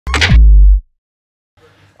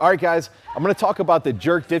All right, guys, I'm gonna talk about the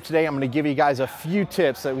jerk dip today. I'm gonna give you guys a few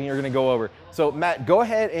tips that we're gonna go over. So Matt, go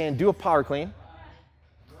ahead and do a power clean.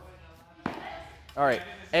 All right,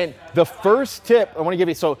 and the first tip I wanna give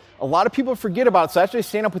you, so a lot of people forget about it, so after they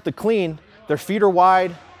stand up with the clean, their feet are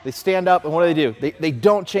wide, they stand up, and what do? They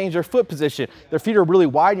don't change their foot position. Their feet are really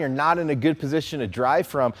wide, and you're not in a good position to drive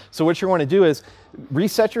from. So what you wanna do is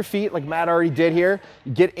reset your feet like Matt already did here.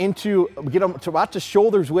 Get them to about to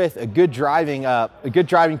shoulders width, a good driving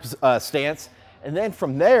stance. And then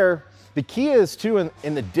from there, the key is too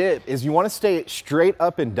in the dip is you want to stay straight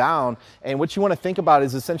up and down. And what you want to think about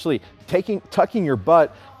is essentially tucking your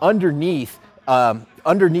butt underneath in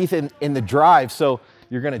the drive. So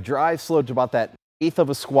you're going to drive slow to about that eighth of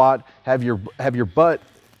a squat. Have your butt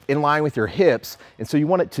in line with your hips, and so you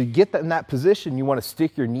want it to get that in that position. You want to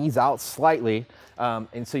stick your knees out slightly,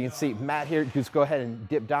 and so you can see Matt here. Just go ahead and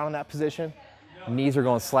dip down in that position. Knees are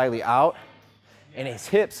going slightly out, and his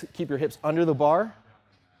hips. Keep your hips under the bar.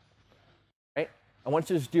 Right. I want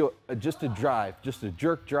you to just do just a drive, just a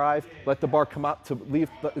jerk drive. Let the bar come up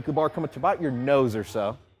let the bar come up to about your nose or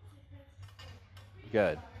so.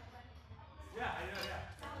 Good.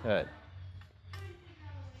 Good.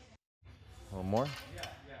 One more.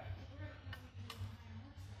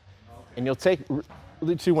 And you'll take,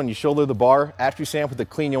 really too, when you shoulder the bar, after you stand up with the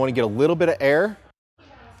clean, you want to get a little bit of air.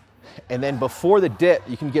 And then before the dip,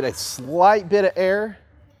 you can get a slight bit of air.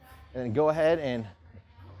 And then go ahead and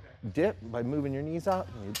dip by moving your knees out.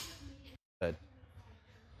 Good.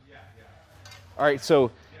 All right,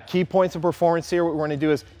 so key points of performance here, what we're going to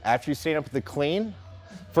do is, after you stand up with the clean,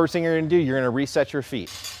 first thing you're going to do, you're going to reset your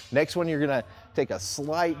feet. Next one, you're going to take a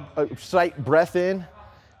slight breath in,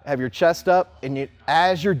 have your chest up, and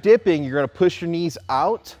as you're dipping, you're gonna push your knees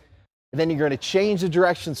out, and then you're gonna change the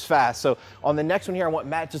directions fast. So on the next one here, I want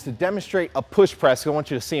Matt just to demonstrate a push press. I want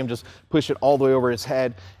you to see him just push it all the way over his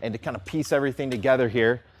head and to kind of piece everything together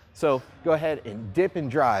here. So go ahead and dip and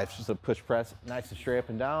drive, just a push press, nice and straight up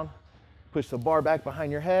and down. Push the bar back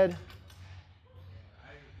behind your head.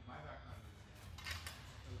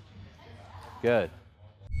 Good.